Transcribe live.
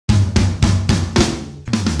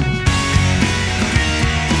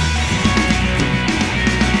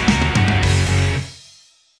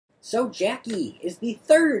So Jackie is the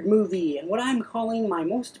third movie in what I'm calling my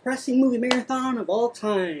most depressing movie marathon of all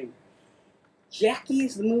time. Jackie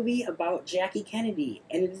is the movie about Jackie Kennedy,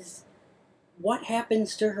 and it is what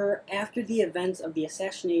happens to her after the events of the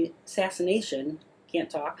assassination, can't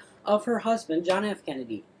talk, of her husband, John F.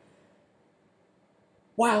 Kennedy.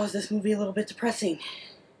 Wow, is this movie a little bit depressing.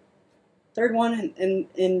 Third one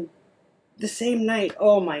in the same night.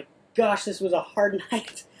 Oh my gosh, this was a hard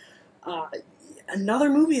night. Another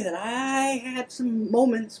movie that I had some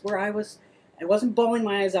moments where I wasn't bawling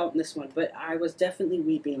my eyes out in this one, but I was definitely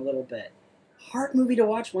weeping a little bit. Hard movie to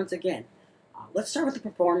watch once again. Let's start with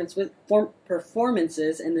the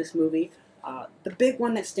performances in this movie. The big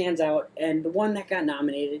one that stands out and the one that got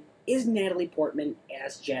nominated is Natalie Portman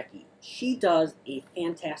as Jackie. She does a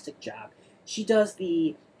fantastic job. She does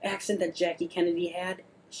the accent that Jackie Kennedy had.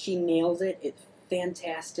 She nails it. It's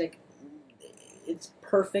fantastic. It's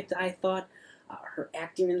perfect, I thought. Her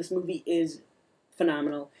acting in this movie is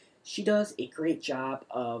phenomenal. She does a great job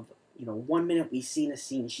of, 1 minute we see in a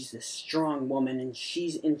scene, she's this strong woman and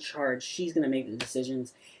she's in charge. She's going to make the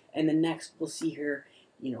decisions. And the next we'll see her,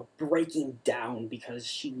 breaking down because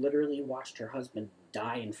she literally watched her husband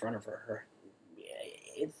die in front of her.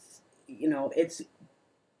 It's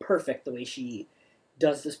perfect the way she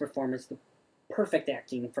does this performance. The perfect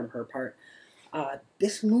acting from her part.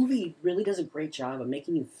 This movie really does a great job of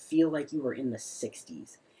making you feel like you were in the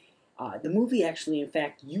 60s. The movie actually, in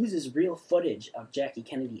fact, uses real footage of Jackie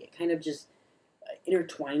Kennedy. It kind of just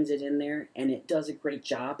intertwines it in there, and it does a great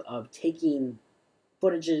job of taking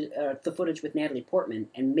the footage with Natalie Portman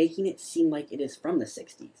and making it seem like it is from the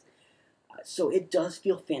 60s. So it does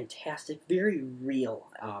feel fantastic, very real.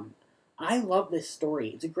 I love this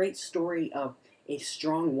story. It's a great story of a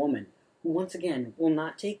strong woman who, once again, will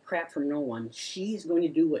not take crap from no one. She's going to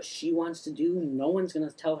do what she wants to do. No one's going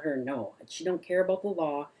to tell her no. She don't care about the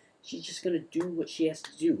law. She's just going to do what she has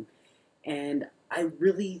to do. And I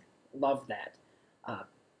really love that.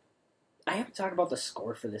 I have to talk about the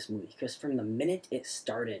score for this movie, because from the minute it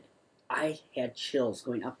started, I had chills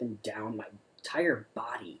going up and down my entire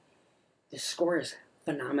body. The score is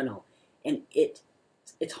phenomenal. And it's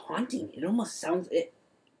haunting. It almost sounds... It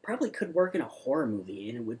probably could work in a horror movie,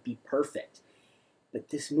 and it would be perfect. But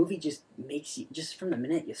this movie just makes you... Just from the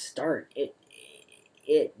minute you start,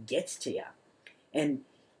 it gets to you. And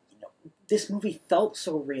this movie felt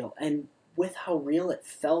so real, and with how real it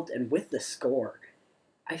felt and with the score,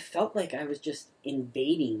 I felt like I was just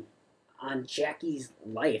invading on Jackie's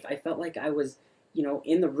life. I felt like I was,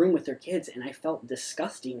 in the room with her kids, and I felt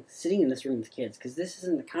disgusting sitting in this room with kids, because this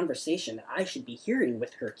isn't the conversation that I should be hearing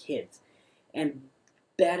with her kids. And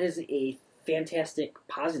that is a fantastic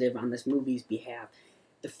positive on this movie's behalf.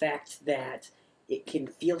 The fact that it can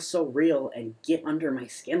feel so real and get under my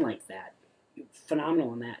skin like that.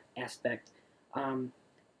 Phenomenal in that aspect.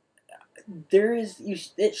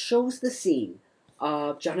 It shows the scene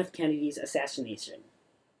of John F. Kennedy's assassination.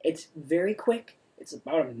 It's very quick. It's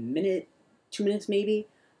about a minute, 2 minutes maybe.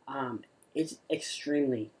 It's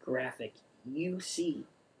extremely graphic. You see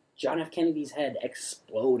John F. Kennedy's head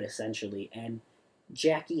explode essentially, and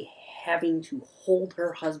Jackie having to hold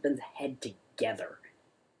her husband's head together.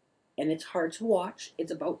 And it's hard to watch.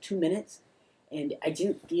 It's about 2 minutes, and I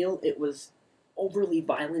didn't feel it was overly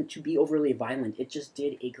violent to be overly violent. It just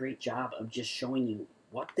did a great job of just showing you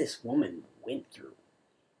what this woman went through.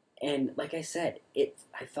 And like I said,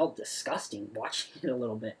 I felt disgusting watching it a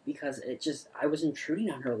little bit, because I was intruding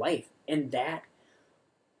on her life, and that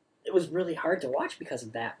it was really hard to watch because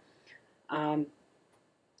of that.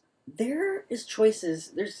 There is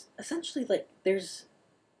choices. There's essentially there's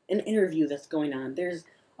an interview that's going on. There's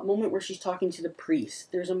a moment where she's talking to the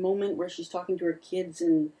priest. There's a moment where she's talking to her kids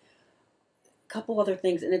and a couple other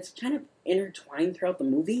things, and it's kind of intertwined throughout the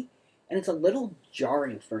movie, and it's a little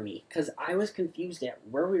jarring for me, because I was confused at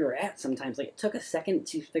where we were at sometimes. It took a second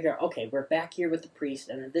to figure out, okay, we're back here with the priest,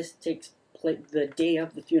 and this takes place the day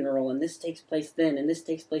of the funeral, and this takes place then, and this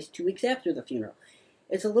takes place 2 weeks after the funeral.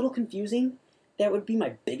 It's a little confusing. That would be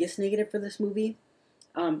my biggest negative for this movie.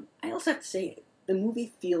 I also have to say, the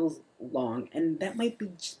movie feels long, and that might be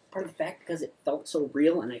just part of the fact because it felt so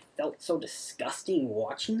real, and I felt so disgusting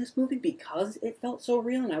watching this movie because it felt so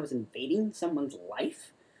real, and I was invading someone's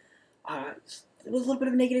life. It was a little bit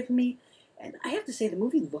of a negative for me, and I have to say the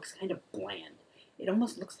movie looks kind of bland. It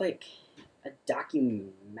almost looks like a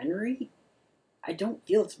documentary. I don't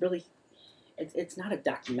feel it's really... It's not a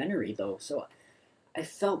documentary, though, so I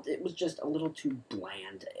felt it was just a little too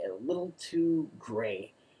bland, a little too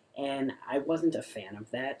gray, and I wasn't a fan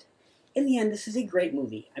of that. In the end, this is a great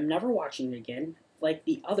movie. I'm never watching it again. like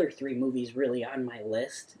the other three movies really on my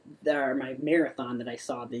list. That are my marathon that I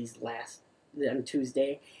saw on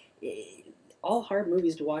Tuesday. All hard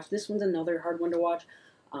movies to watch. This one's another hard one to watch.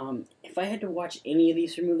 If I had to watch any of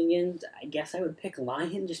these from moving in, I guess I would pick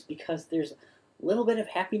Lion just because there's a little bit of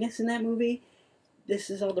happiness in that movie. This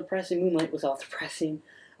is all depressing. Moonlight was all depressing.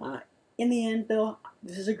 In the end, though,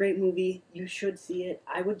 this is a great movie. You should see it.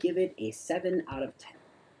 I would give it a 7 out of 10.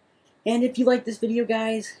 And if you like this video,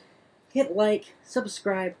 guys, hit like,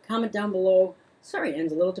 subscribe, comment down below. Sorry, it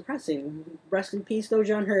ends a little depressing. Rest in peace, though,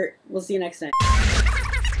 John Hurt. We'll see you next time.